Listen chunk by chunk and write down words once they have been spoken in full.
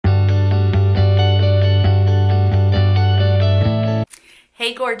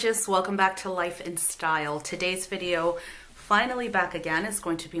Hey gorgeous, welcome back to Life in Style. Today's video, finally back again, is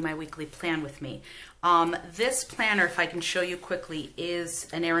going to be my weekly plan with me. This planner, if I can show you quickly, is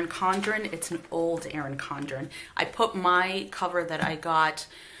an Erin Condren. It's an old Erin Condren. I put my cover that I got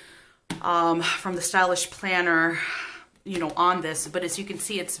from the Stylish Planner, you know, on this, but as you can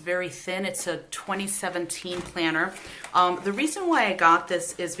see, it's very thin. It's a 2017 planner. The reason why I got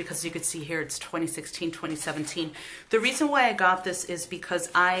this is because you could see here it's 2016, 2017. The reason why I got this is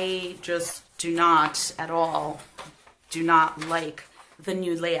because I just do not at all, do not like the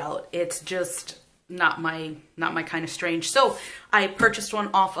new layout. It's just not my kind of strange. So I purchased one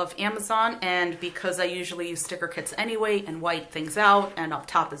off of Amazon, and because I usually use sticker kits anyway and white things out and up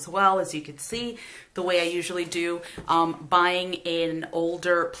top as well, as you can see, the way I usually do, buying an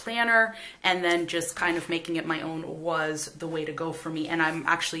older planner and then just kind of making it my own was the way to go for me. And I'm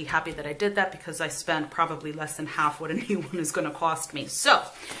actually happy that I did that because I spent probably less than half what a new one is going to cost me. So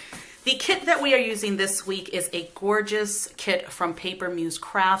the kit that we are using this week is a gorgeous kit from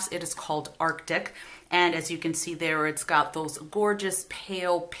PaperMuseCrafts. It is called Arctic. And as you can see there, it's got those gorgeous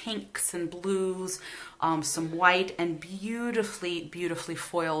pale pinks and blues, some white, and beautifully, beautifully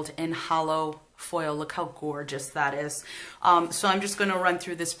foiled in hollow foil. Look how gorgeous that is. So I'm just going to run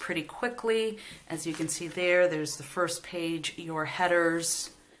through this pretty quickly. As you can see there, there's the first page, your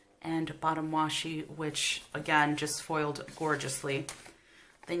headers, and bottom washi, which again, just foiled gorgeously.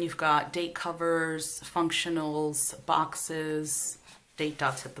 Then you've got date covers, functionals, boxes, date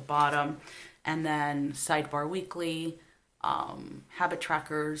dots at the bottom, and then sidebar weekly, habit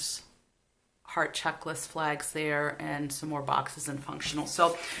trackers, heart checklist flags there, and some more boxes and functionals.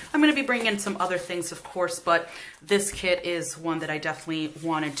 So I'm going to be bringing in some other things, of course, but this kit is one that I definitely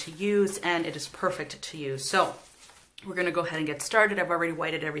wanted to use, and it is perfect to use. So we're going to go ahead and get started. I've already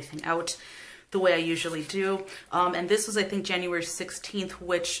whited everything out the way I usually do. And this was, I think, January 16th,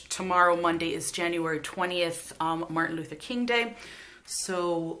 which tomorrow, Monday, is January 20th, Martin Luther King Day.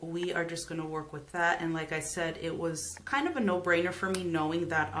 So we are just gonna work with that. And like I said, it was kind of a no-brainer for me, knowing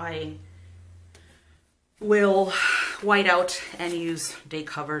that I will white out and use date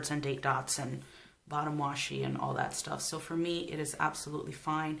covers and date dots and bottom washi and all that stuff. So for me, it is absolutely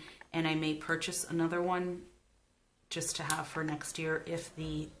fine. And I may purchase another one just to have for next year if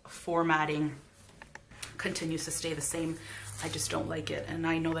the formatting continues to stay the same. I just don't like it, and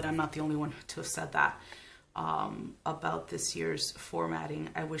I know that I'm not the only one to have said that about this year's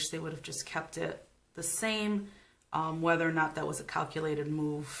formatting. I wish they would have just kept it the same. Whether or not that was a calculated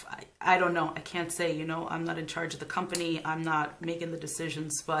move, I don't know. I can't say, you know, I'm not in charge of the company. I'm not making the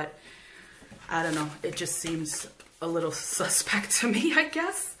decisions, but I don't know. It just seems a little suspect to me, I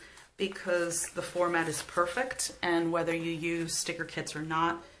guess, because the format is perfect, and whether you use sticker kits or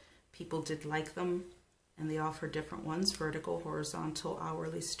not, people did like them, and they offer different ones: vertical, horizontal,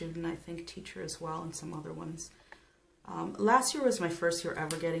 hourly student, I think teacher as well, and some other ones. Last year was my first year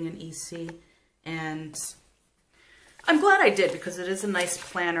ever getting an EC, and I'm glad I did because it is a nice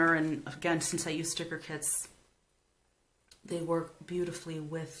planner, and again, since I use sticker kits, they work beautifully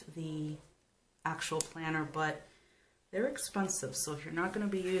with the actual planner, but they're expensive, so if you're not going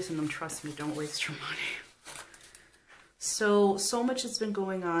to be using them, trust me, don't waste your money. So much has been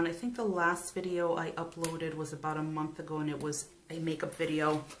going on. I think the last video I uploaded was about a month ago, and it was a makeup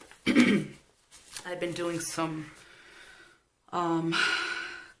video. I've been doing some kind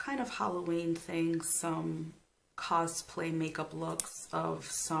of Halloween things, some cosplay makeup looks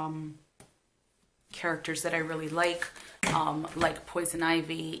of some characters that I really like Poison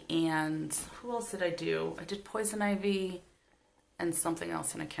Ivy, and who else did I do? I did Poison Ivy and something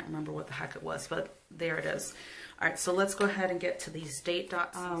else, and I can't remember what the heck it was, but there it is. All right, so let's go ahead and get to these date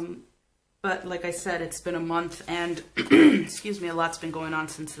dots. But like I said, it's been a month, and excuse me, a lot's been going on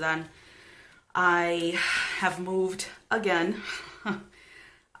since then. I have moved again,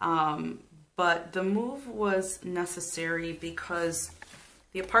 but the move was necessary because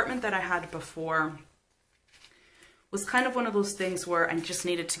the apartment that I had before was kind of one of those things where I just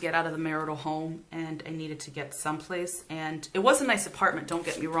needed to get out of the marital home, and I needed to get someplace. And it was a nice apartment, don't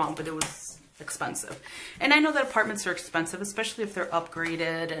get me wrong, but it was expensive. And I know that apartments are expensive, especially if they're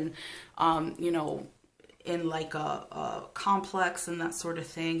upgraded and, you know, in like a complex and that sort of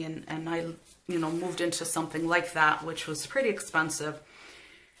thing. And I, you know, moved into something like that, which was pretty expensive.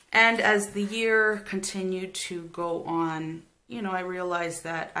 And as the year continued to go on, you know, I realized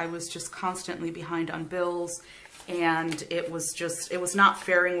that I was just constantly behind on bills, and it was not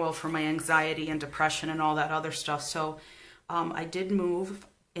faring well for my anxiety and depression and all that other stuff. So I did move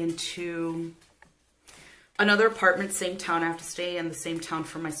into another apartment, same town. I have to stay in the same town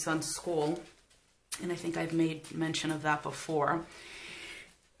for my son's school, and I think I've made mention of that before.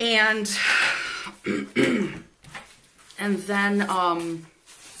 And and then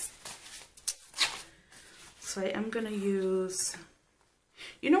so I am gonna use,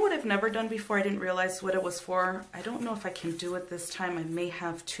 you know what I've never done before? I didn't realize what it was for. I don't know if I can do it this time. I may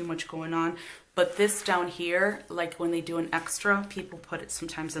have too much going on. But this down here, like when they do an extra, people put it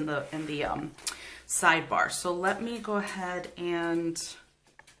sometimes in the sidebar. So let me go ahead and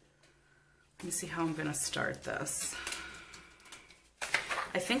let me see how I'm gonna start this.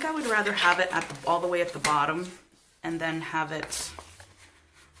 I think I would rather have it at all the way at the bottom and then have it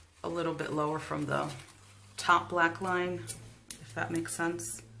a little bit lower from the top black line, if that makes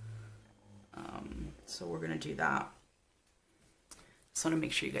sense. So we're gonna do that. Just want to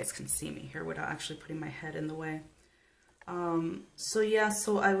make sure you guys can see me here without actually putting my head in the way. So yeah,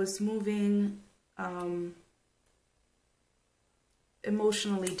 so I was moving,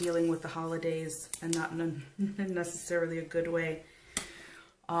 emotionally dealing with the holidays, and not in necessarily a good way.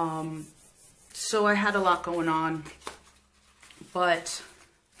 So I had a lot going on, but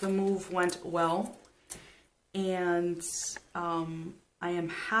the move went well, and I am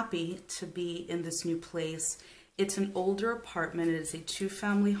happy to be in this new place. It's an older apartment. It is a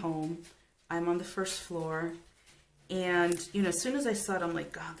 2-family home. I'm on the first floor. And, you know, as soon as I saw it, I'm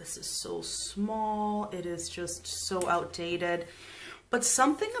like, God, this is so small. It is just so outdated. But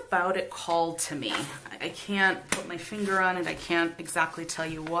something about it called to me. I can't put my finger on it. I can't exactly tell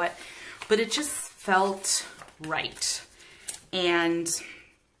you what. But it just felt right. And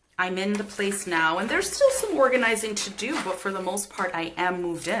I'm in the place now, and there's still some organizing to do, but for the most part, I am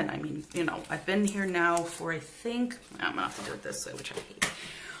moved in. I mean, you know, I've been here now for, I think, I'm gonna have to do it this way, which I hate.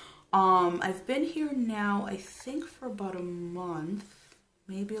 I've been here now, I think, for about a month,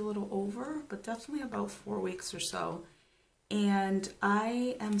 maybe a little over, but definitely about 4 weeks or so. And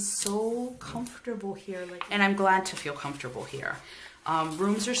I am so comfortable here, and I'm glad to feel comfortable here.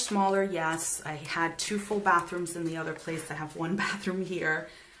 Rooms are smaller, yes. I had 2 full bathrooms in the other place. I have 1 bathroom here.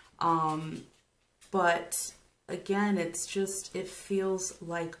 But again, it's just, it feels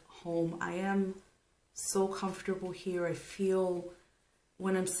like home. I am so comfortable here. I feel,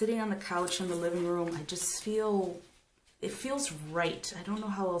 when I'm sitting on the couch in the living room, I just feel, it feels right. I don't know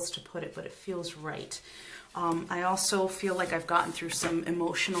how else to put it, but it feels right. I also feel like I've gotten through some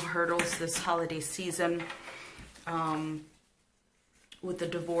emotional hurdles this holiday season, with the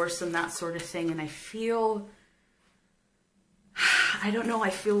divorce and that sort of thing. And I feel, I don't know, I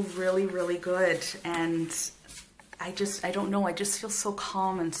feel really, really good. And I don't know, I just feel so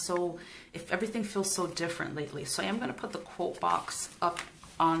calm, and so, if everything feels so different lately. So I am going to put the quote box up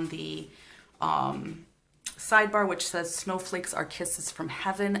on the sidebar, which says, "Snowflakes are kisses from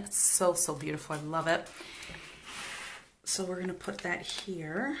heaven." It's so, so beautiful. I love it. So we're going to put that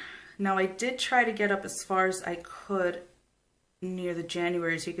here. Now, I did try to get up as far as I could near the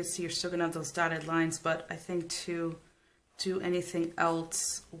January. As you can see, you're still going to have those dotted lines, but I think to do anything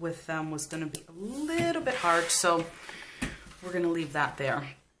else with them was going to be a little bit hard, so we're going to leave that there.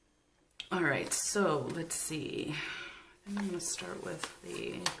 All right, so let's see. I'm going to start with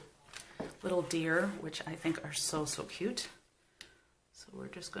the little deer, which I think are so, so cute. So we're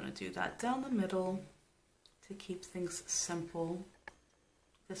just going to do that down the middle to keep things simple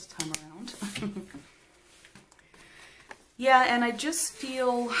this time around. Yeah, and I just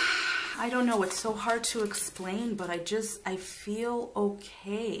feel, I don't know, it's so hard to explain, but I feel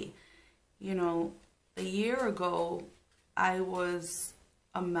okay. You know, a year ago, I was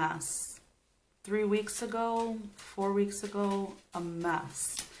a mess. 3 weeks ago, 4 weeks ago, a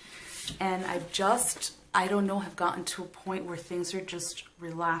mess. And I don't know, have gotten to a point where things are just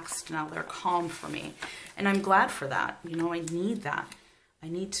relaxed now. They're calm for me. And I'm glad for that. You know, I need that. I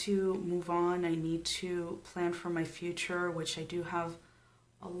need to move on. I need to plan for my future, which I do have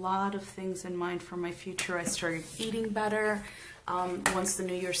a lot of things in mind for my future. I started eating better once the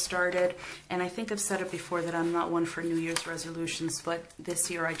new year started. And I think I've said it before that I'm not one for New Year's resolutions, but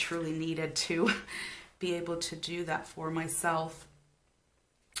this year I truly needed to be able to do that for myself.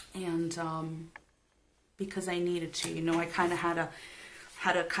 And because I needed to, you know, I kind of had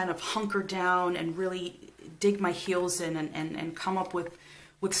to kind of hunker down and really dig my heels in and come up with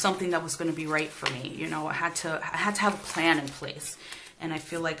something that was going to be right for me. You know, I had to have a plan in place, and I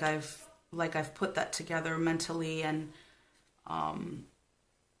feel like I've put that together mentally, and I'm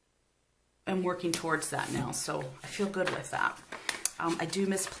working towards that now. So I feel good with that. I do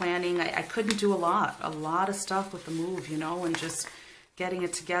miss planning. I couldn't do a lot of stuff with the move, you know, and just getting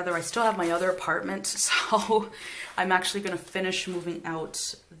it together. I still have my other apartment, so I'm actually going to finish moving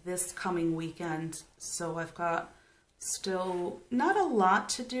out this coming weekend. So I've got Still not a lot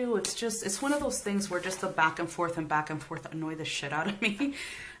to do. It's one of those things where just the back and forth annoy the shit out of me.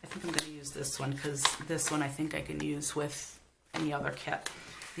 I think I'm going to use this one because this one I think I can use with any other kit.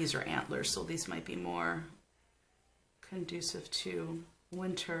 These are antlers, so these might be more conducive to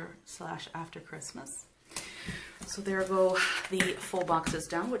winter / after Christmas. So there go the full boxes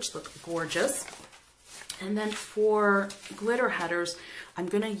down, which look gorgeous. And then for glitter headers, I'm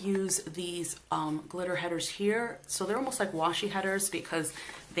going to use these glitter headers here. So they're almost like washi headers because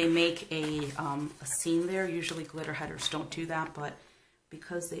they make a seam there. Usually glitter headers don't do that, but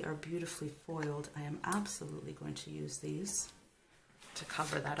because they are beautifully foiled, I am absolutely going to use these to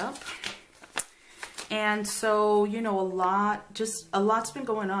cover that up. And so, you know, a lot's been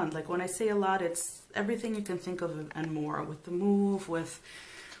going on. Like when I say a lot, it's everything you can think of and more, with the move, with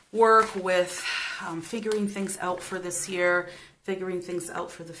work, with figuring things out for this year, figuring things out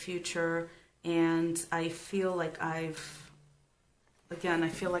for the future. And I feel like I'm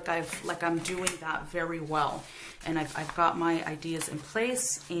doing that very well. And I've got my ideas in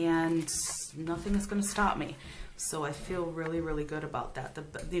place and nothing is going to stop me. So I feel really, really good about that. The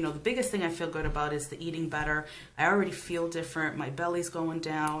biggest thing I feel good about is the eating better. I already feel different. My belly's going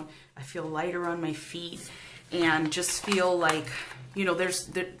down. I feel lighter on my feet and just feel like, you know,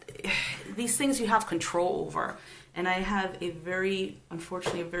 these things you have control over. And I have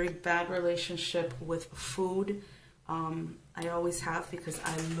unfortunately, a very bad relationship with food. I always have because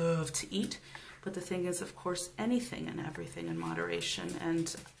I love to eat. But the thing is, of course, anything and everything in moderation.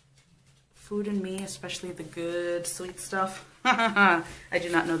 And food and me, especially the good sweet stuff, I do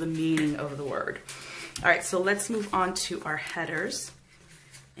not know the meaning of the word. All right, so let's move on to our headers.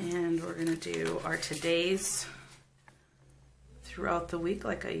 And we're going to do our todays throughout the week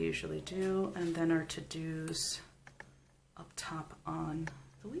like I usually do, and then our to-dos up top on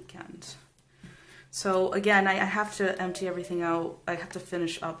the weekend. So again, I have to empty everything out. I have to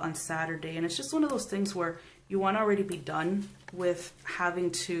finish up on Saturday, and it's just one of those things where you want to already be done with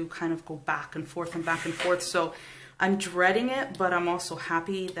having to kind of go back and forth and back and forth. So I'm dreading it, but I'm also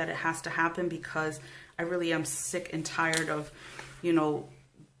happy that it has to happen because I really am sick and tired of, you know,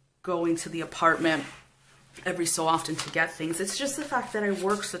 going to the apartment every so often to get things. It's just the fact that I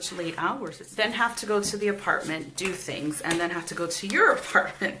work such late hours. Then have to go to the apartment, do things, and then have to go to your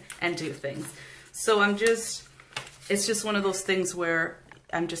apartment and do things. So it's just one of those things where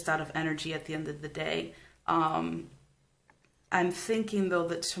I'm just out of energy at the end of the day. I'm thinking though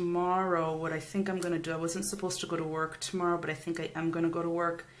that tomorrow, what I think I'm going to do, I wasn't supposed to go to work tomorrow, but I think I am going to go to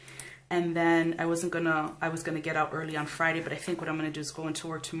work. And then I was going to get out early on Friday, but I think what I'm going to do is go into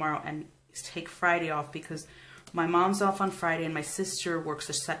work tomorrow and take Friday off because my mom's off on Friday and my sister works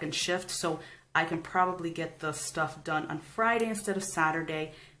a second shift. So I can probably get the stuff done on Friday instead of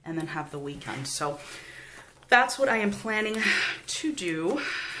Saturday and then have the weekend. So that's what I am planning to do.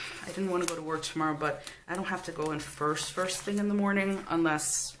 I didn't want to go to work tomorrow, but I don't have to go in first thing in the morning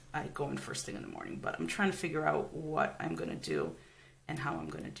unless I go in first thing in the morning. But I'm trying to figure out what I'm going to do and how I'm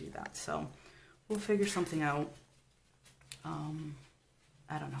going to do that. So we'll figure something out.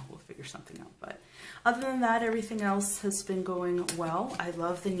 I don't know, we'll figure something out. But other than that, everything else has been going well. I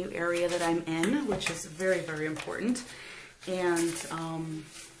love the new area that I'm in, which is very, very important. And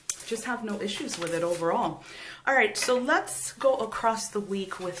just have no issues with it overall. All right, so let's go across the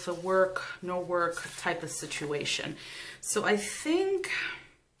week with the work, no work type of situation. So I think,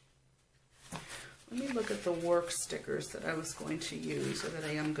 let me look at the work stickers that I was going to use, or that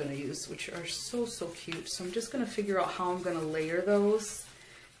I am going to use, which are so, so cute. So I'm just going to figure out how I'm going to layer those.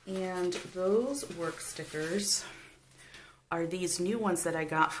 And those work stickers are these new ones that I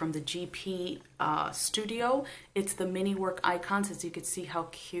got from the GP studio. It's the mini work icons, as you can see how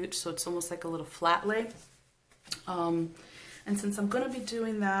cute. So it's almost like a little flat lay. And since I'm going to be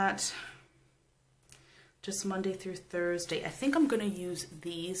doing that just Monday through Thursday, I think I'm going to use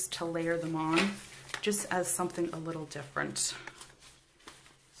these to layer them on just as something a little different. So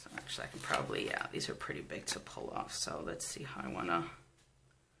actually I can probably, yeah, these are pretty big to pull off. So let's see how I want to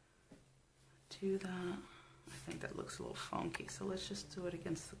do that. I think that looks a little funky, so let's just do it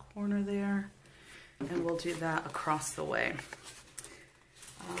against the corner there, and we'll do that across the way.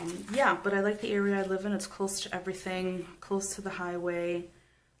 Yeah, but I like the area I live in. It's close to everything, close to the highway,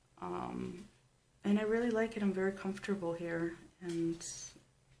 and I really like it. I'm very comfortable here, and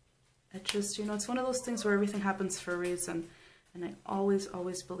it just, you know, it's one of those things where everything happens for a reason, and I always,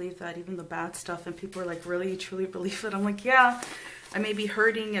 always believe that, even the bad stuff, and people are like, really, you truly believe it? I'm like, yeah, I may be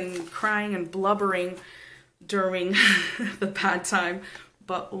hurting and crying and blubbering during the bad time,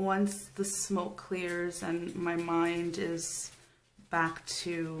 but once the smoke clears and my mind is back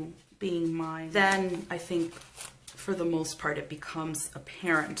to being mine, then I think for the most part, it becomes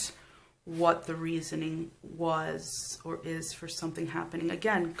apparent what the reasoning was or is for something happening.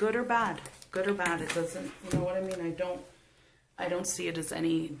 Again, good or bad, it doesn't, you know what I mean? I don't see it as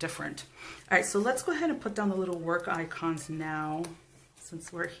any different. All right, so let's go ahead and put down the little work icons now,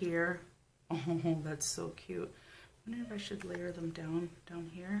 since we're here. Oh, that's so cute. I wonder if I should layer them down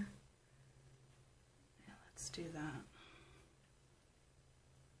here. Yeah, let's do that.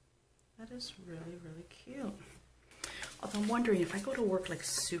 That is really, really cute. Although I'm wondering if I go to work like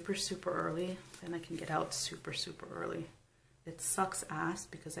super, super early, then I can get out super, super early. It sucks ass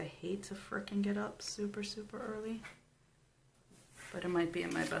because I hate to frickin' get up super, super early. But it might be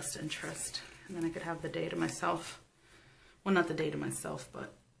in my best interest. And then I could have the day to myself. Well, not the day to myself,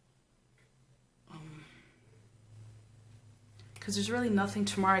 but because there's really nothing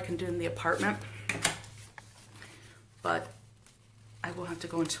tomorrow I can do in the apartment. But I will have to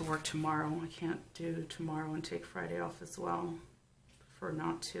go into work tomorrow. I can't do tomorrow and take Friday off as well. Prefer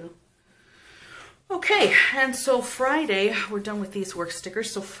not to. Okay, and so Friday, we're done with these work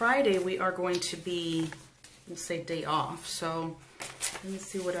stickers. So Friday we are going to be, we'll say day off. So let me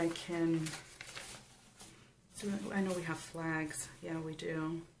see what I can do. I know we have flags. Yeah, we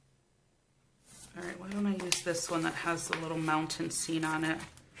do. All right, why don't I use this one that has the little mountain scene on it?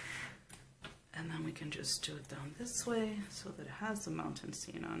 And then we can just do it down this way so that it has the mountain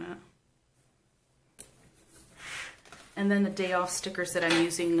scene on it. And then the day off stickers that I'm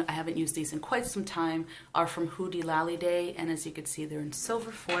using, I haven't used these in quite some time, are from WhoDeLallyDay. And as you can see, they're in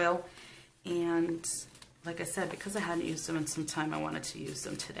silver foil. And like I said, because I hadn't used them in some time, I wanted to use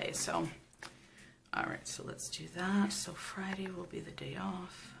them today. So, all right, so let's do that. So Friday will be the day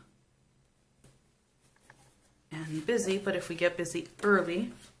off. And busy, but if we get busy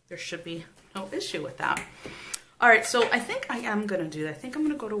early, there should be no issue with that. All right, so I think I am gonna do that. I think I'm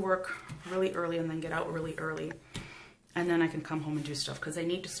gonna go to work really early and then get out really early. And then I can come home and do stuff because I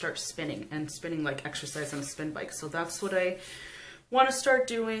need to start spinning and spinning like exercise on a spin bike. So that's what I want to start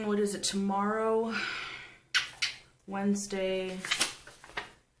doing. What is it, tomorrow? Wednesday.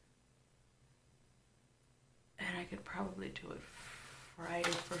 And I could probably do it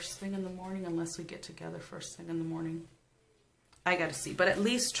Friday first thing in the morning unless we get together first thing in the morning. I gotta see, but at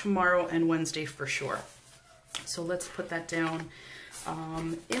least tomorrow and Wednesday for sure. So let's put that down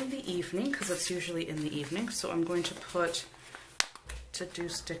in the evening because it's usually in the evening. So I'm going to put to do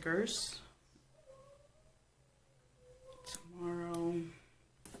stickers tomorrow.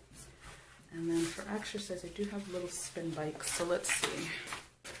 And then for exercise, I do have little spin bikes. So let's see.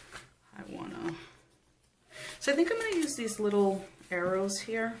 So I think I'm gonna use these little arrows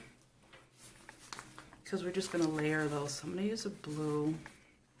here because we're just going to layer those. So I'm going to use a blue.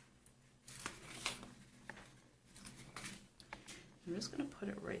 I'm just going to put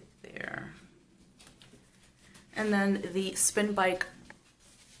it right there. And then the spin bike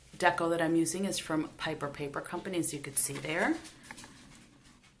deco that I'm using is from Paper Company, as you could see there.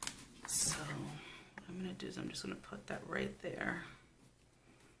 So what I'm going to do is I'm just going to put that right there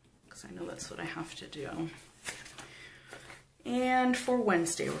because I know that's what I have to do. And for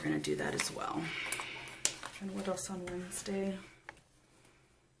Wednesday, we're going to do that as well. And what else on Wednesday?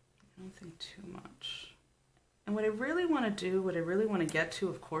 I don't think too much. And what I really want to do, what I really want to get to,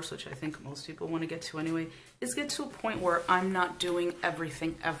 of course, which I think most people want to get to anyway, is get to a point where I'm not doing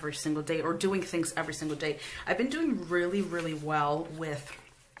everything every single day or doing things every single day. I've been doing really, really well with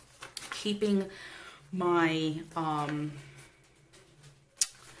keeping my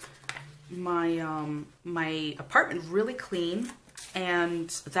my apartment really clean and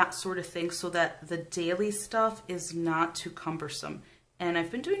that sort of thing so that the daily stuff is not too cumbersome. And I've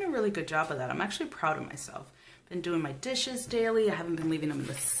been doing a really good job of that. I'm actually proud of myself. Been doing my dishes daily. I haven't been leaving them in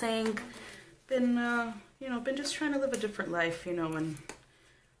the sink. Been, you know, been just trying to live a different life, you know, and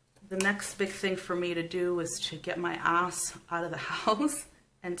the next big thing for me to do is to get my ass out of the house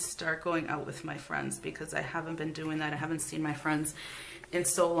and start going out with my friends because I haven't been doing that. I haven't seen my friends in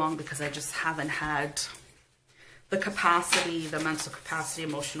so long because I just haven't had the capacity, the mental capacity,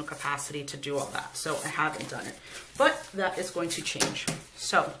 emotional capacity to do all that. So I haven't done it, but that is going to change.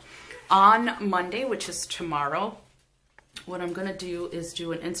 So on Monday, which is tomorrow, what I'm going to do is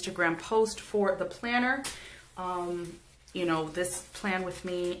do an Instagram post for the planner, you know, this plan with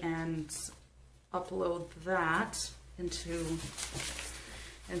me, and upload that into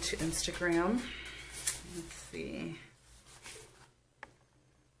Instagram. Let's see.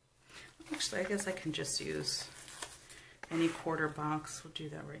 Actually, I guess I can just use any quarter box. We'll do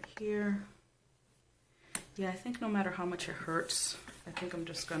that right here. Yeah, I think no matter how much it hurts, I think I'm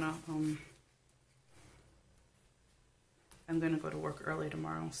just gonna I'm going to go to work early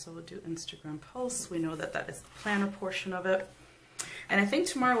tomorrow, so we'll do Instagram posts. We know that that is the planner portion of it. And I think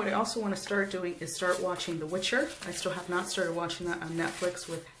tomorrow what I also want to start doing is start watching The Witcher. I still have not started watching that on Netflix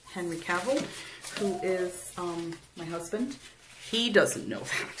with Henry Cavill, who is my husband. He doesn't know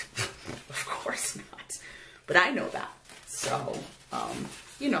that. Of course not. But I know that. So,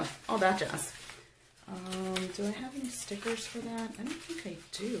 you know, all that jazz. Do I have any stickers for that? I don't think I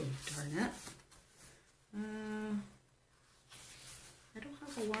do, darn it. I don't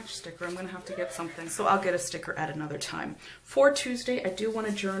have a watch sticker. I'm going to have to get something. So I'll get a sticker at another time. For Tuesday, I do want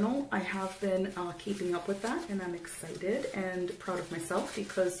to journal. I have been keeping up with that, and I'm excited and proud of myself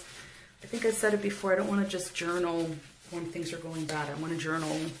because I think I said it before. I don't want to just journal when things are going bad. I want to journal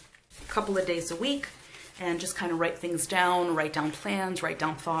a couple of days a week and just kind of write things down, write down plans, write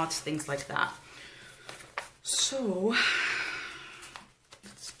down thoughts, things like that. So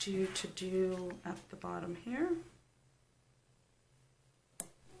let's do to-do at the bottom here.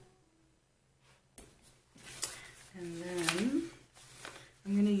 And then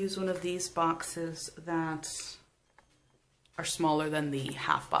I'm going to use one of these boxes that are smaller than the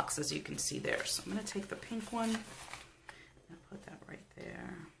half boxes you can see there. So I'm going to take the pink one and put that right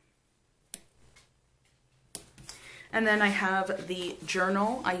there. And then I have the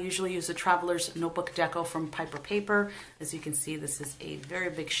journal. I usually use a Traveler's Notebook Deco from Piper Paper. As you can see, this is a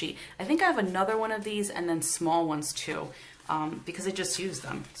very big sheet. I think I have another one of these and then small ones too, because I just use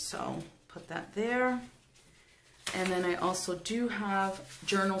them. So put that there. And then I also do have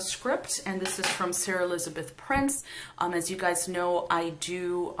journal script, and this is from Sara Elizabeth Prince. As you guys know, I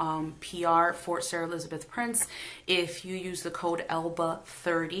do PR for Sara Elizabeth Prince. If you use the code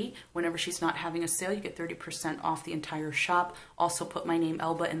ELBA30, whenever she's not having a sale, you get 30% off the entire shop. Also put my name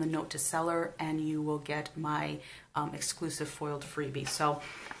Elba in the note to seller, and you will get my exclusive foiled freebie. So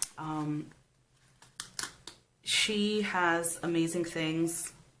she has amazing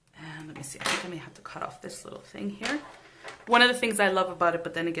things. And let me see, I think I may have to cut off this little thing here. One of the things I love about it,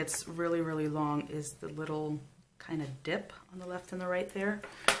 but then it gets really, really long, is the little kind of dip on the left and the right there,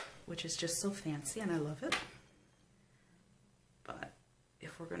 which is just so fancy, and I love it. But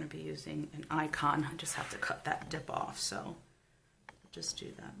if we're going to be using an icon, I just have to cut that dip off. So I'll just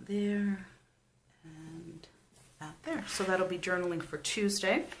do that there and that there. So that'll be journaling for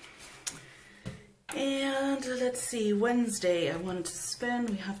Tuesday. And let's see, Wednesday, I wanted to spin,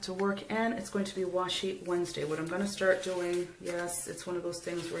 we have to work, and it's going to be Washi Wednesday. What I'm going to start doing, yes, it's one of those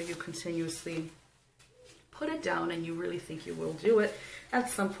things where you continuously put it down and you really think you will do it at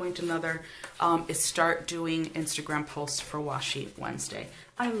some point or another, is start doing Instagram posts for Washi Wednesday.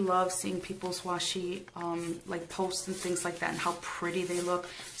 I love seeing people's washi like posts and things like that and how pretty they look.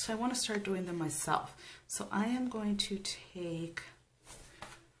 So I want to start doing them myself. So I am going to take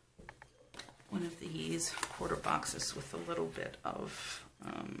one of these quarter boxes with a little bit of,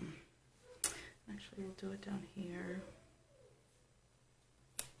 actually we'll do it down here.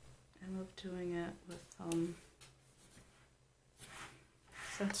 I love doing it with,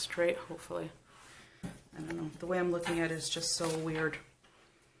 is that straight? Hopefully. I don't know, the way I'm looking at it is just so weird.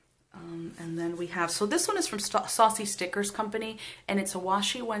 And then we have, so this one is from Saucy Stickers Company, and it's a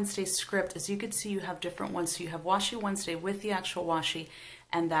Washi Wednesday script. As you can see, you have different ones. So you have Washi Wednesday with the actual washi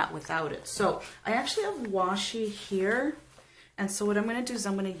and that without it. So I actually have washi here. And so what I'm going to do is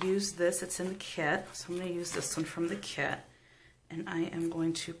I'm going to use this. It's in the kit. So I'm going to use this one from the kit. And I am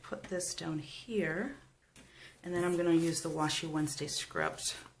going to put this down here. And then I'm going to use the Washi Wednesday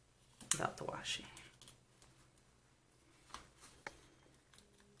script without the washi.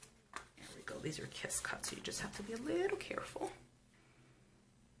 These are kiss cuts, so you just have to be a little careful.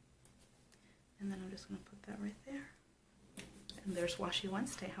 And then I'm just going to put that right there. And there's Washi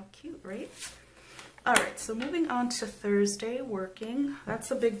Wednesday. How cute, right? All right, so moving on to Thursday, working. That's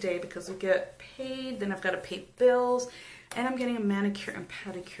a big day because we get paid, then I've got to pay bills, and I'm getting a manicure and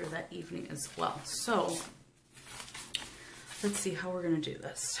pedicure that evening as well. So let's see how we're going to do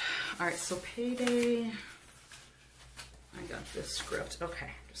this. All right, so payday. I got this script.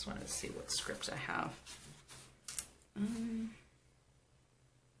 Okay, just wanted to see what script I have. I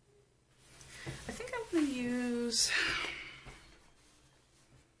think I'm going to use,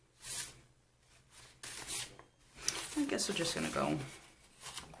 I guess we're just going to go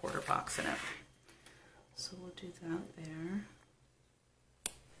quarter box in it. So we'll do that there.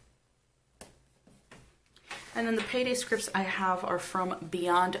 And then the payday scripts I have are from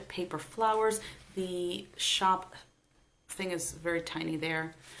Beyond Paper Flowers. The shop thing is very tiny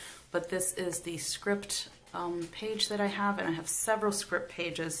there, but this is the script page that I have, and I have several script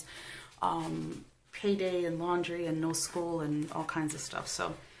pages, payday and laundry and no school and all kinds of stuff.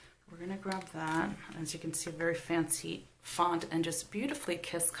 So we're gonna grab that. As you can see, a very fancy font and just beautifully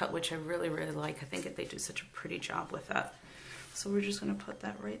kiss cut, which I really, really like. I think they do such a pretty job with that. So we're just gonna put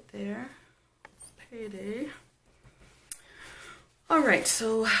that right there. Payday. All right,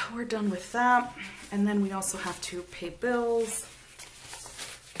 so we're done with that. And then we also have to pay bills,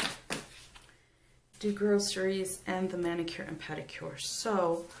 do groceries, and the manicure and pedicure.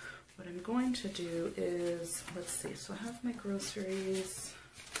 So what I'm going to do is, let's see, so I have my groceries.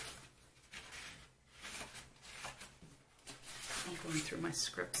 I'm going through my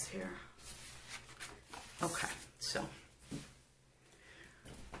scripts here. Okay, so I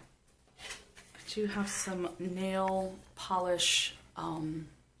do have some nail polish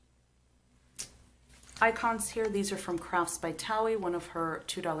icons here. These are from Crafts by Thaowie, one of her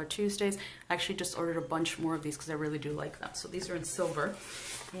 $2 Tuesdays. I actually just ordered a bunch more of these because I really do like them. So these are in silver.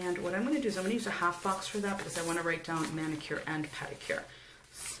 And what I'm going to do is I'm going to use a half box for that because I want to write down manicure and pedicure.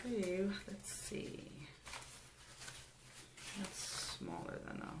 So let's see. That's smaller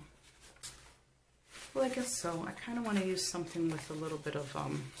than a... Well, I guess so. I kind of want to use something with a little bit of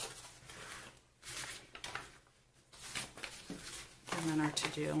and then our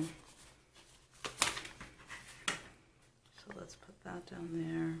to-do. So let's put that down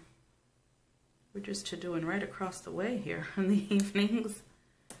there. We're just to-doing right across the way here in the evenings.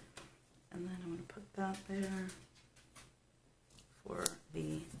 And then I'm going to put that there for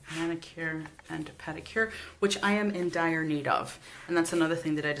the manicure and pedicure, which I am in dire need of. And that's another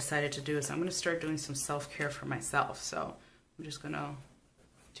thing that I decided to do is I'm going to start doing some self-care for myself. So I'm just going to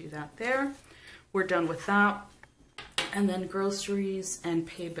do that there. We're done with that. And then groceries and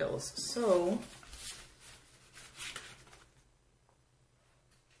pay bills. So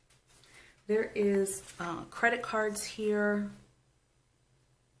there is credit cards here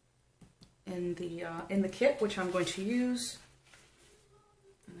in the kit, which I'm going to use.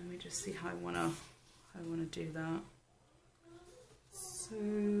 And let me just see how I wanna do that. So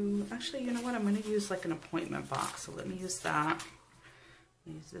actually, you know what? I'm gonna use like an appointment box. So let me use that.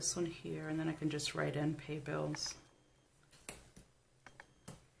 Use this one here, and then I can just write in pay bills.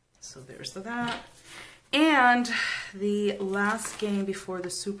 So there's that. And the last game before the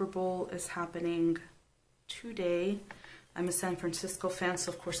Super Bowl is happening today. I'm a San Francisco fan,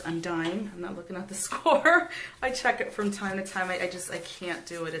 so of course I'm dying. I'm not looking at the score. I check it from time to time. I can't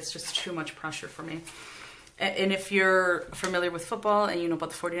do it. It's just too much pressure for me. And if you're familiar with football and you know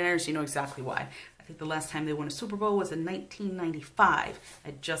about the 49ers, you know exactly why. I think the last time they won a Super Bowl was in 1995.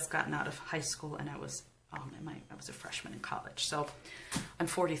 I'd just gotten out of high school and I was a freshman in college. So I'm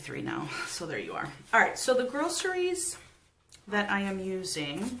 43 now. So there you are. All right. So the groceries that I am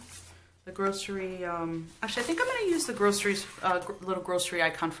using, the grocery, actually I think I'm going to use the groceries, little grocery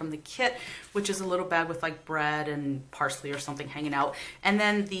icon from the kit, which is a little bag with like bread and parsley or something hanging out. And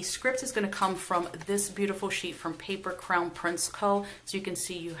then the script is going to come from this beautiful sheet from PaperMuseCrafts Co. So you can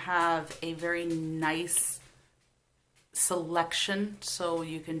see you have a very nice selection, so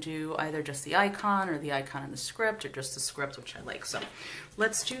you can do either just the icon or the icon in the script or just the script, which I like. So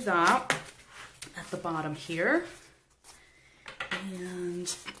let's do that at the bottom here.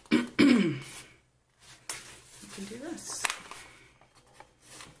 And you can do this.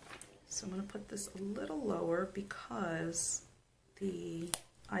 So I'm going to put this a little lower because the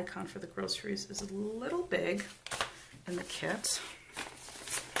icon for the groceries is a little big in the kit.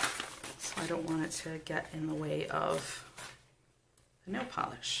 So I don't want it to get in the way of the nail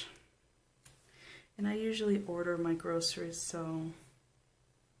polish. And I usually order my groceries, so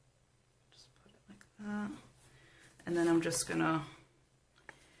just put it like that. And then I'm just gonna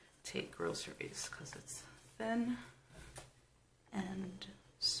take groceries because it's thin and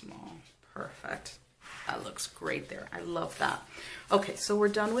small. Perfect. That looks great there. I love that. Okay, so we're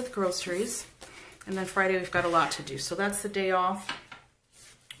done with groceries. And then Friday we've got a lot to do. So that's the day off.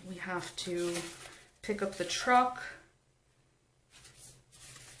 We have to pick up the truck,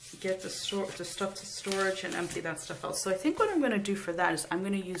 get the stuff to storage, and empty that stuff out. So I think what I'm going to do for that is I'm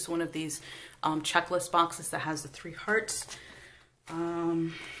going to use one of these checklist boxes that has the 3 hearts,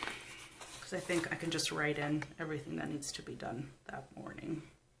 because I think I can just write in everything that needs to be done that morning.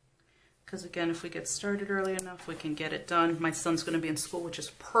 Because again, if we get started early enough, we can get it done. My son's going to be in school, which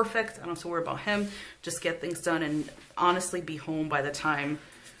is perfect. I don't have to worry about him. Just get things done and honestly be home by the time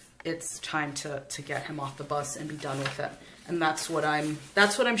it's time to get him off the bus and be done with it. And that's what I'm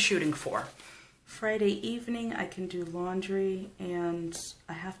shooting for. Friday evening I can do laundry, and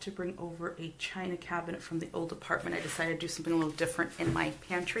I have to bring over a china cabinet from the old apartment. I decided to do something a little different in my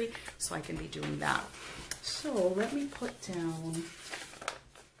pantry, so I can be doing that. So let me put down,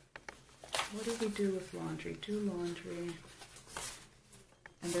 what do we do with laundry? Do laundry.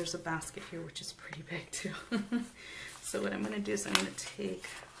 And there's a basket here, which is pretty big too. So what I'm going to do is I'm going to take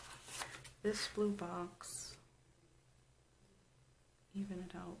this blue box, even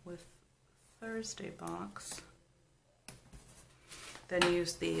it out with Thursday box, then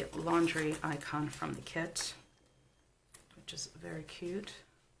use the laundry icon from the kit, which is very cute.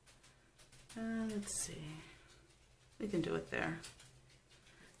 Let's see, we can do it there.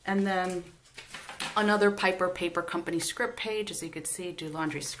 And then another Piper Paper Company script page, as you could see, do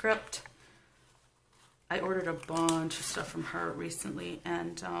laundry script. I ordered a bunch of stuff from her recently,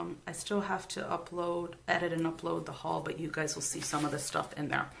 and I still have to edit and upload the haul, but you guys will see some of the stuff in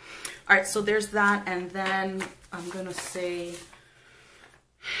there. All right, so there's that, and then I'm gonna say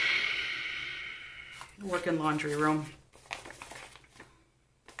work in laundry room.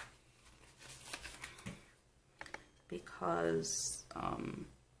 Because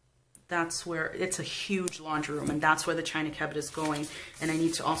that's where, it's a huge laundry room, and that's where the china cabinet is going, and I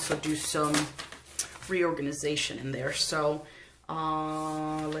need to also do some reorganization in there. So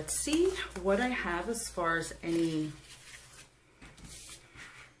let's see what I have as far as any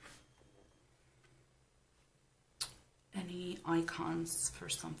icons for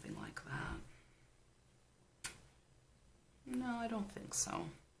something like that. No, I don't think so,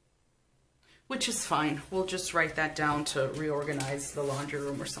 which is fine. We'll just write that down to reorganize the laundry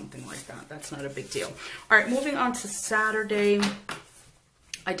room or something like that. That's not a big deal. All right, moving on to Saturday.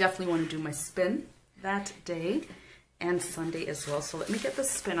 I definitely want to do my spin that day and Sunday as well. So let me get the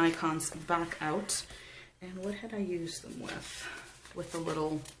spin icons back out. And what had I used them with? With the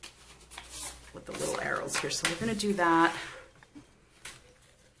little arrows here. So we're going to do that.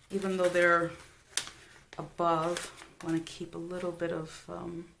 Even though they're above, I want to keep a little bit of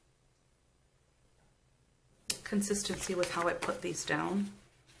consistency with how I put these down.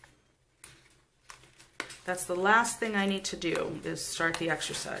 That's the last thing I need to do, is start the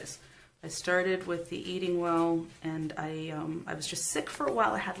exercise. I started with the eating well, and I was just sick for a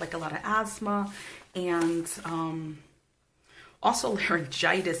while. I had like a lot of asthma and also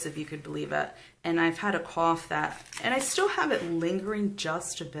laryngitis, if you could believe it. And I've had a cough and I still have it lingering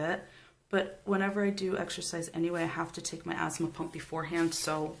just a bit, but whenever I do exercise anyway, I have to take my asthma pump beforehand,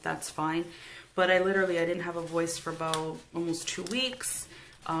 so that's fine. But I didn't have a voice for about almost 2 weeks.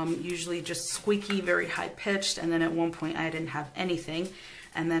 Usually just squeaky, very high pitched, and then at one point I didn't have anything.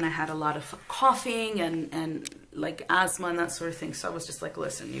 And then I had a lot of coughing and like asthma and that sort of thing. So I was just like,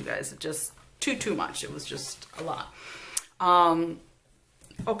 listen, you guys, it just too much. It was just a lot.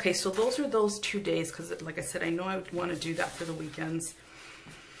 Okay, so those are those 2 days, because like I said, I know I would want to do that for the weekends.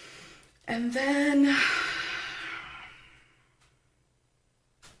 And then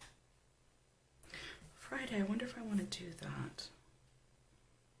Friday, I wonder if I want to do that.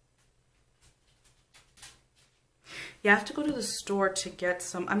 Yeah, I have to go to the store to get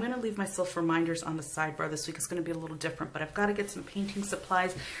some. I'm going to leave myself reminders on the sidebar this week. It's going to be a little different, but I've got to get some painting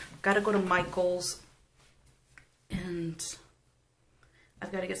supplies. I've got to go to Michael's, and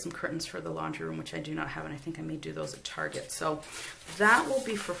I've got to get some curtains for the laundry room, which I do not have, and I think I may do those at Target. So that will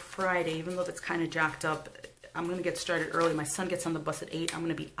be for Friday, even though that's kind of jacked up. I'm going to get started early. My son gets on the bus at 8. I'm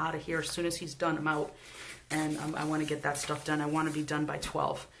going to be out of here as soon as he's done. I'm out, and I want to get that stuff done. I want to be done by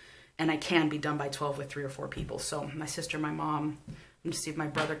 12. And I can be done by 12 with 3 or 4 people. So my sister, my mom, I'm going to see if my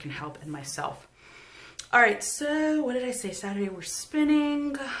brother can help, and myself. All right, so what did I say? Saturday we're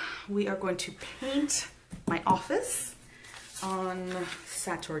spinning. We are going to paint my office on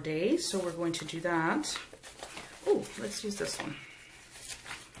Saturday. So we're going to do that. Oh, let's use this one.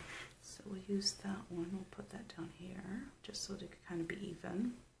 So we'll use that one. We'll put that down here just so that it can kind of be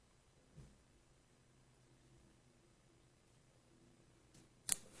even.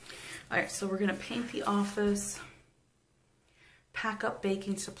 All right, so we're gonna paint the office, pack up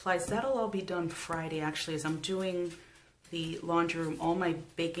baking supplies. That'll all be done Friday, actually, as I'm doing the laundry room. All my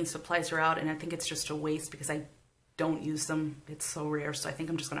baking supplies are out, and I think it's just a waste because I don't use them. It's so rare, so I think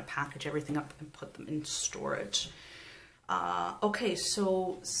I'm just gonna package everything up and put them in storage. Okay,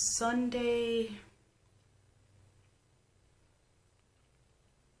 so Sunday,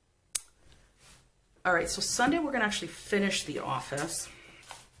 all right, so Sunday we're gonna actually finish the office,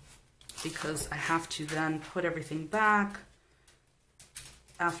 because I have to then put everything back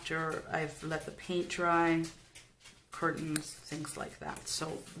after I've let the paint dry, curtains, things like that.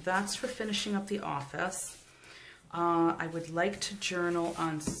 So that's for finishing up the office. I would like to journal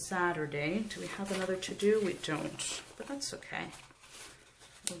on Saturday. Do we have another to do? We don't, but that's okay.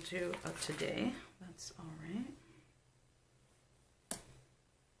 We'll do a today. That's all right.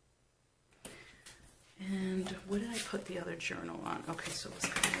 And what did I put the other journal on? Okay, so it was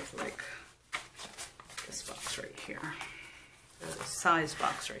kind of like this box right here. Or the size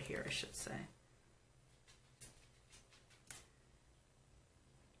box right here, I should say.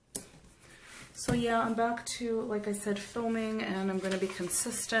 So yeah, I'm back to, like I said, filming, and I'm going to be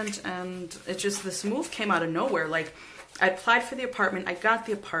consistent, and it just, this move came out of nowhere. Like, I applied for the apartment, I got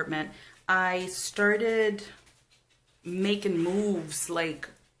the apartment, I started making moves like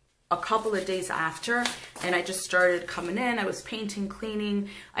a couple of days after, and I just started coming in. I was painting, cleaning.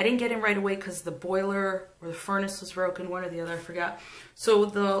 I didn't get in right away because the boiler or the furnace was broken, one or the other, I forgot. So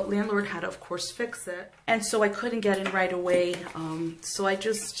the landlord had to, of course, fix it. And so I couldn't get in right away. So I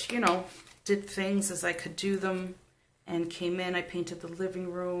just, you know, did things as I could do them and came in. I painted the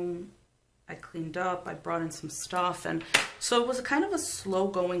living room. I cleaned up. I brought in some stuff. And so it was kind of a slow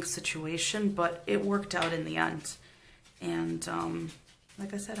going situation, but it worked out in the end. And,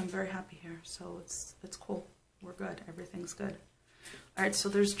 like I said, I'm very happy here, so it's cool. We're good. Everything's good. All right, so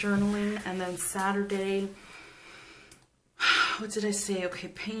there's journaling, and then Saturday, what did I say? Okay,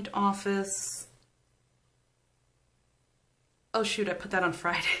 paint office. Oh, shoot, I put that on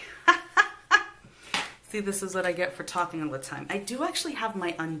Friday. See, this is what I get for talking all the time. I do actually have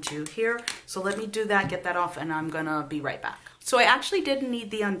my undo here, so let me do that, get that off, and I'm gonna be right back. So I actually didn't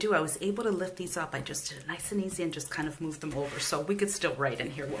need the undo. I was able to lift these up. I just did it nice and easy and just kind of moved them over, so we could still write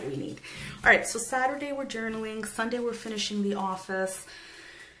in here what we need. All right, so Saturday we're journaling, Sunday we're finishing the office,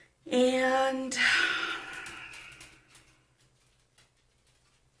 and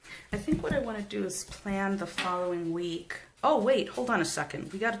I think what I want to do is plan the following week. Oh, wait, hold on a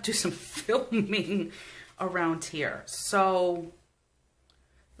second. We got to do some filming around here. So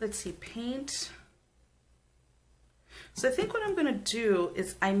let's see, paint. So I think what I'm going to do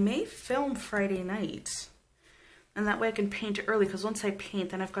is I may film Friday night, and that way I can paint early, because once I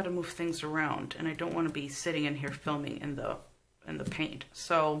paint, then I've got to move things around, and I don't want to be sitting in here filming in the paint.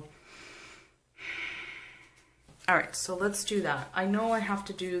 So, all right, so let's do that. I know I have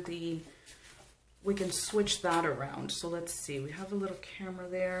to do we can switch that around. So let's see, we have a little camera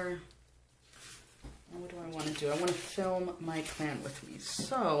there. What do I want to do? I want to film my plan with me.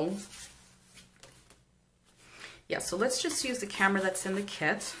 So, yeah, so let's just use the camera that's in the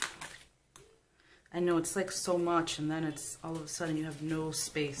kit. I know it's like so much, and then it's all of a sudden you have no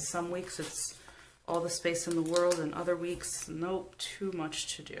space. Some weeks it's all the space in the world, and other weeks, nope, too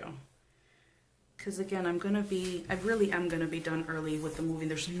much to do. Because again, I really am gonna be done early with the movie.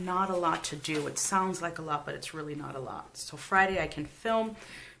 There's not a lot to do. It sounds like a lot, but it's really not a lot. So Friday I can film,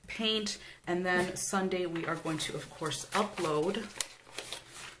 paint, and then Sunday we are going to, of course, upload.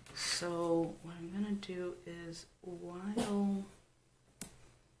 So what I'm gonna do is while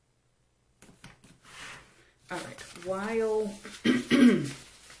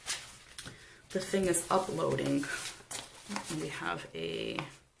the thing is uploading, we have a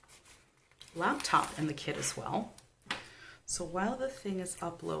laptop in the kit as well. So while the thing is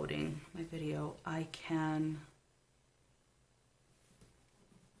uploading my video, I can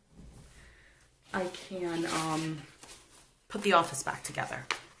put the office back together,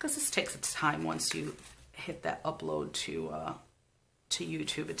 because this takes its time. Once you hit that upload to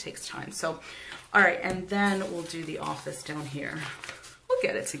YouTube, it takes time. So, all right, and then we'll do the office down here. We'll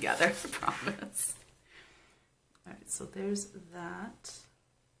get it together, I promise. All right, so there's that.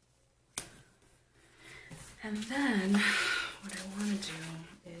 And then what I want to do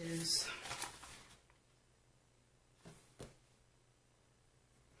is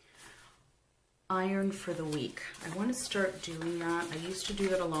iron for the week. I want to start doing that. I used to do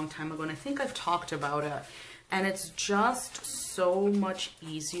that a long time ago, and I think I've talked about it. And it's just so much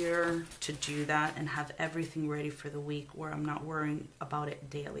easier to do that and have everything ready for the week where I'm not worrying about it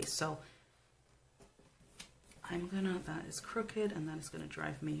daily. So that is crooked, and that is gonna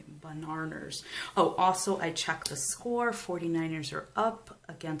drive me bananas. Oh, also I checked the score. 49ers are up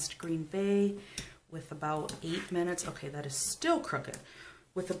against Green Bay with about 8 minutes. Okay, that is still crooked.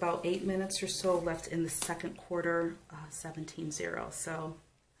 With about 8 minutes or so left in the second quarter, 17-0. So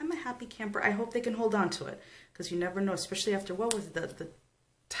I'm a happy camper. I hope they can hold on to it, because you never know, especially after, what was it, the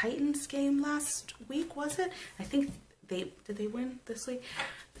Titans game last week, was it? I think did they win this week?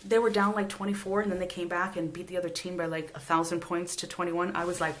 They were down like 24, and then they came back and beat the other team by like 1,000 points to 21. I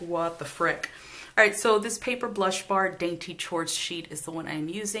was like, what the frick? All right, so this paper blush bar dainty chores sheet is the one I'm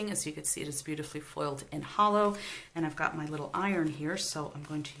using. As you can see, it is beautifully foiled and hollow, and I've got my little iron here, so I'm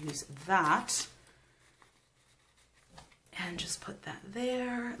going to use that. And just put that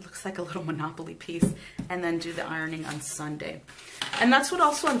there. It looks like a little Monopoly piece. And then do the ironing on Sunday. And that's what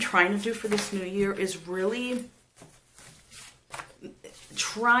also I'm trying to do for this new year, is really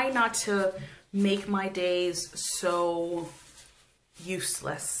try not to make my days so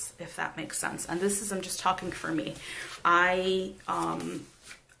useless, if that makes sense. And this is, I'm just talking for me. I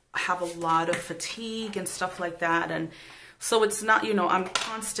have a lot of fatigue and stuff like that. And so it's not, you know, I'm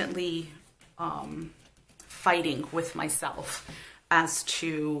constantly fighting with myself as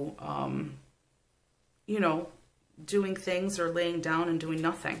to, you know, doing things or laying down and doing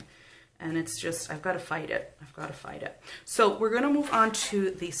nothing. And it's just, I've got to fight it. I've got to fight it. So we're going to move on to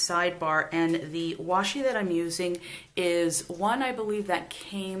the sidebar, and the washi that I'm using is one, I believe, that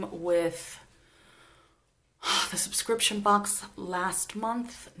came with the subscription box last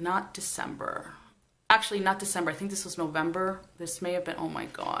month, not December. Actually, not December. I think this was November. This may have been, oh my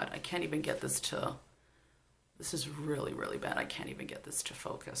God, I can't even get this to, this is really, really bad. I can't even get this to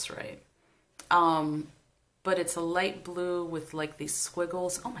focus, right? But it's a light blue with like these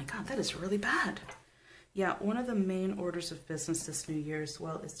squiggles. Oh my God, that is really bad. Yeah, one of the main orders of business this new year as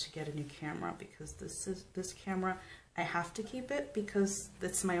well is to get a new camera, because this camera, I have to keep it because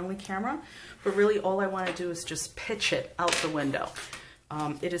it's my only camera, but really all I want to do is just pitch it out the window.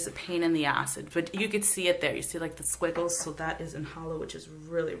 It is a pain in the ass, but you could see it there. You see like the squiggles, so that is in hollow, which is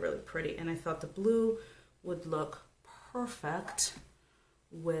really, really pretty. And I thought the blue would look perfect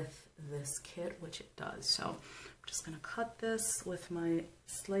with this kit, which it does. So I'm just going to cut this with my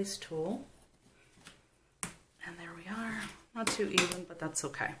slice tool. And there we are. Not too even, but that's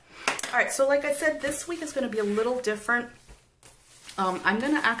okay. All right, so like I said, this week is going to be a little different. I'm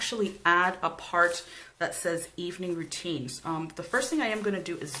going to actually add a part that says evening routines. The first thing I am going to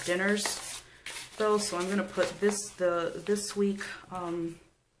do is dinners, though. So I'm going to put this week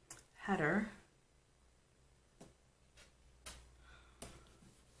header.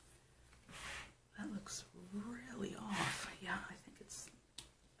 That looks really off. Yeah, I think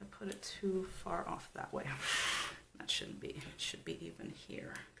I put it too far off that way. That shouldn't be. It should be even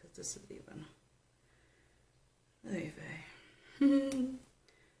here, because this is even.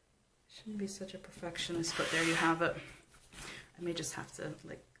 Shouldn't be such a perfectionist, but there you have it. I may just have to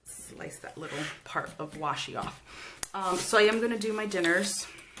like slice that little part of washi off. So I am going to do my dinners,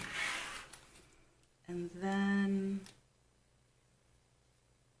 and then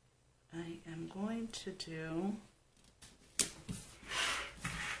I am going to do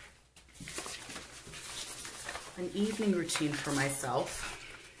an evening routine for myself.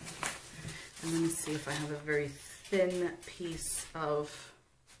 And let me see if I have a very thin piece of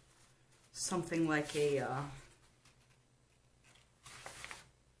something like a,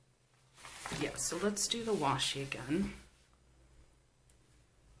 yeah, so let's do the washi again.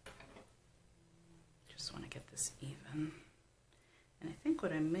 Just want to get this even. And I think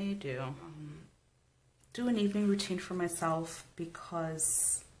what I may do, do an evening routine for myself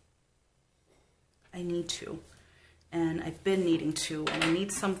because I need to. And I've been needing to, and I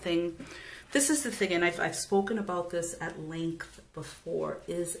need something. This is the thing, and I've spoken about this at length before,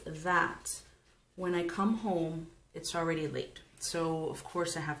 is that when I come home, it's already late. So, of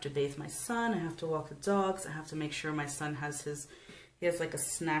course, I have to bathe my son, I have to walk the dogs, I have to make sure my son has he has like a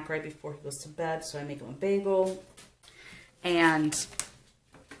snack right before he goes to bed, so I make him a bagel. And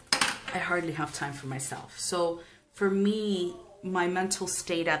I hardly have time for myself. So, for me, my mental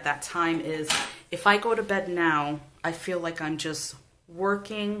state at that time is, if I go to bed now, I feel like I'm just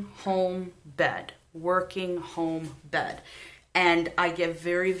working, home, bed, working, home, bed. And I get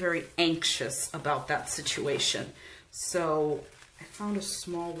very, very anxious about that situation. So I found a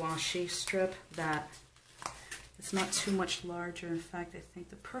small washi strip that it's not too much larger. In fact, I think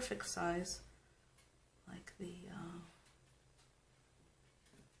the perfect size, like the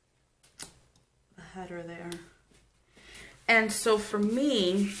header there. And so for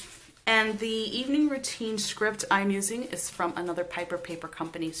me, and the evening routine script I'm using is from another Piper Paper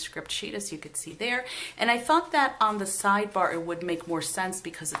Company script sheet, as you could see there. And I thought that on the sidebar it would make more sense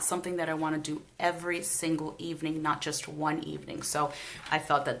because it's something that I want to do every single evening, not just one evening. So I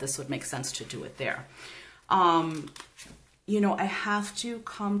thought that this would make sense to do it there. You know, I have to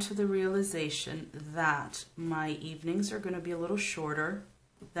come to the realization that my evenings are going to be a little shorter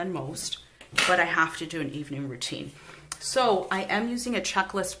than most, but I have to do an evening routine. So I am using a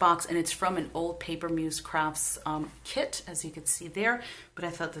checklist box, and it's from an old PaperMuseCrafts kit, as you can see there. But I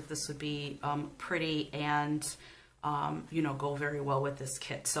thought that this would be pretty and, you know, go very well with this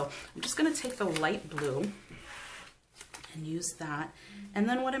kit. So I'm just going to take the light blue and use that. And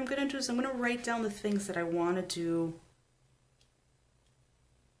then what I'm going to do is I'm going to write down the things that I want to do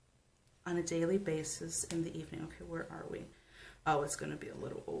on a daily basis in the evening. Okay, where are we? Oh, it's going to be a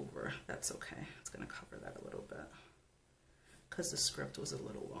little over. That's okay. It's going to cover that a little bit, because the script was a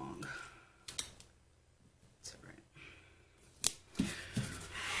little long. It's all right.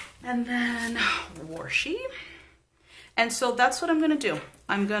 And then washi. And so that's what I'm gonna do.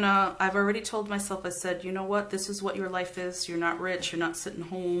 I've already told myself, I said, you know what, this is what your life is. You're not rich, you're not sitting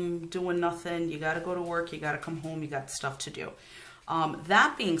home doing nothing. You gotta go to work, you gotta come home, you got stuff to do.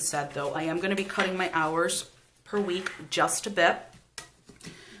 That being said, though, I am going to be cutting my hours per week just a bit.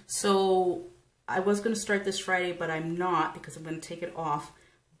 So I was going to start this Friday, but I'm not because I'm going to take it off.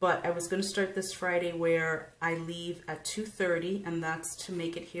 But I was going to start this Friday where I leave at 2:30, and that's to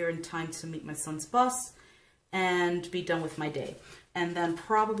make it here in time to meet my son's bus and be done with my day. And then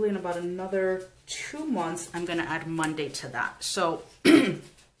probably in about another 2 months, I'm going to add Monday to that. So, oh my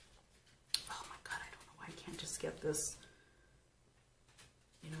God, I don't know why I can't just get this,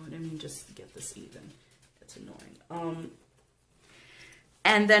 you know what I mean? Just get this even. It's annoying.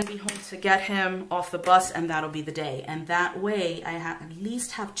 And then be home to get him off the bus, and that'll be the day. And that way, I at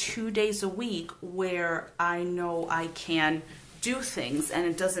least have 2 days a week where I know I can do things, and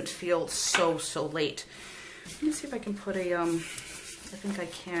it doesn't feel so late. Let me see if I can put a, I think I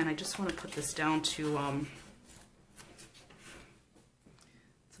can. I just want to put this down to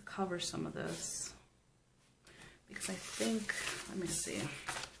cover some of this. Because I think, let me see,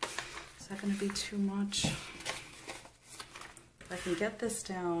 is that going to be too much? I can get this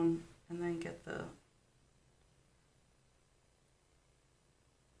down and then get the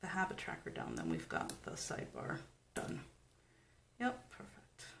habit tracker down, then we've got the sidebar done. Yep,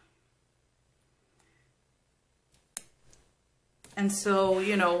 perfect. And so,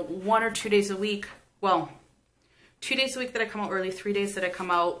 you know, 1 or 2 days a week, well, 2 days a week that I come out early, 3 days that I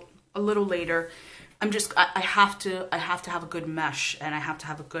come out a little later. I have to have a good mesh, and I have to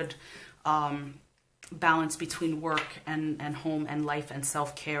have a good balance between work and home and life and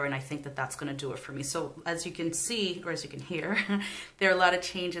self-care, and I think that that's going to do it for me. So as you can see, or as you can hear, there are a lot of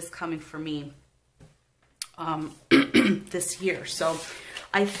changes coming for me this year. So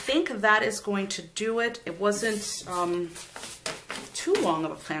I think that is going to do it. It wasn't too long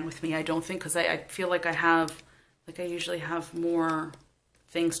of a plan with me, I don't think, because I feel like I usually have more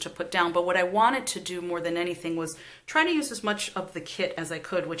things to put down. But what I wanted to do more than anything was try to use as much of the kit as I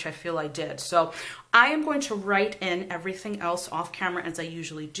could, which I feel I did. So I am going to write in everything else off camera as I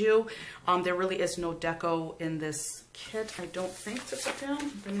usually do. There really is no deco in this kit, I don't think, to put down.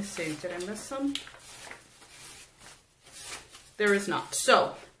 Let me see, did I miss some? There is not.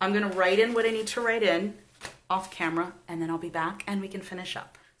 So I'm going to write in what I need to write in off camera, and then I'll be back and we can finish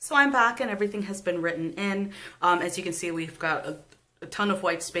up. So I'm back and everything has been written in. As you can see, we've got a ton of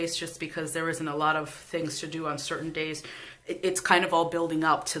white space just because there isn't a lot of things to do on certain days. It's kind of all building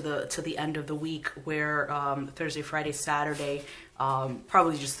up to the end of the week where Thursday, Friday, Saturday,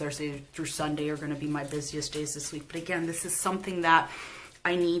 probably just Thursday through Sunday are going to be my busiest days this week. But again, this is something that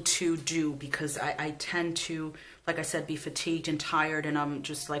I need to do because I tend to, like I said, be fatigued and tired, and I'm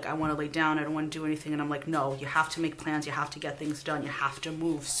just like, I want to lay down, I don't want to do anything, and I'm like, no, you have to make plans, you have to get things done, you have to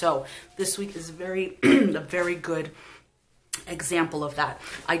move. So this week is very a very good example of that.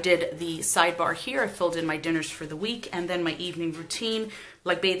 I did the sidebar here. I filled in my dinners for the week, and then my evening routine,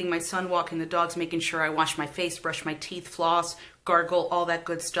 like bathing my son, walking the dogs, making sure I wash my face, brush my teeth, floss, gargle, all that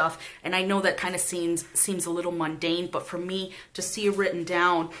good stuff. And I know that kind of seems a little mundane, but for me to see it written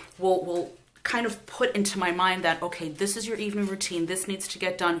down will kind of put into my mind that, okay, this is your evening routine, this needs to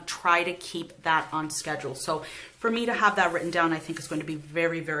get done, try to keep that on schedule. So for me to have that written down, I think is going to be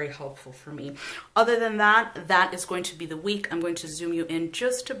very, very helpful for me. Other than that, that is going to be the week. I'm going to zoom you in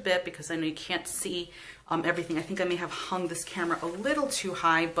just a bit because I know you can't see everything. I think I may have hung this camera a little too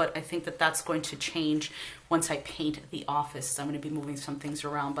high, but I think that that's going to change once I paint the office. So I'm going to be moving some things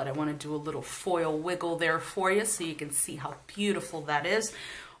around, but I want to do a little foil wiggle there for you so you can see how beautiful that is.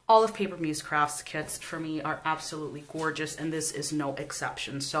 All of PaperMuseCrafts kits for me are absolutely gorgeous, and this is no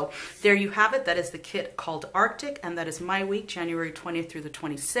exception. So there you have it. That is the kit called Arctic, and that is my week, January 20th through the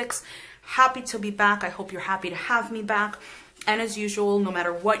 26th. Happy to be back. I hope you're happy to have me back. And as usual, no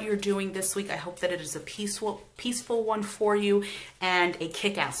matter what you're doing this week, I hope that it is a peaceful one for you and a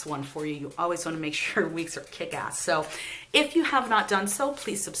kick-ass one for you. You always want to make sure weeks are kick-ass. So if you have not done so,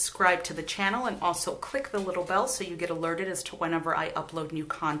 please subscribe to the channel and also click the little bell so you get alerted as to whenever I upload new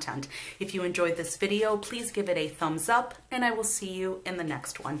content. If you enjoyed this video, please give it a thumbs up, and I will see you in the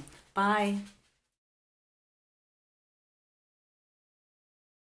next one. Bye.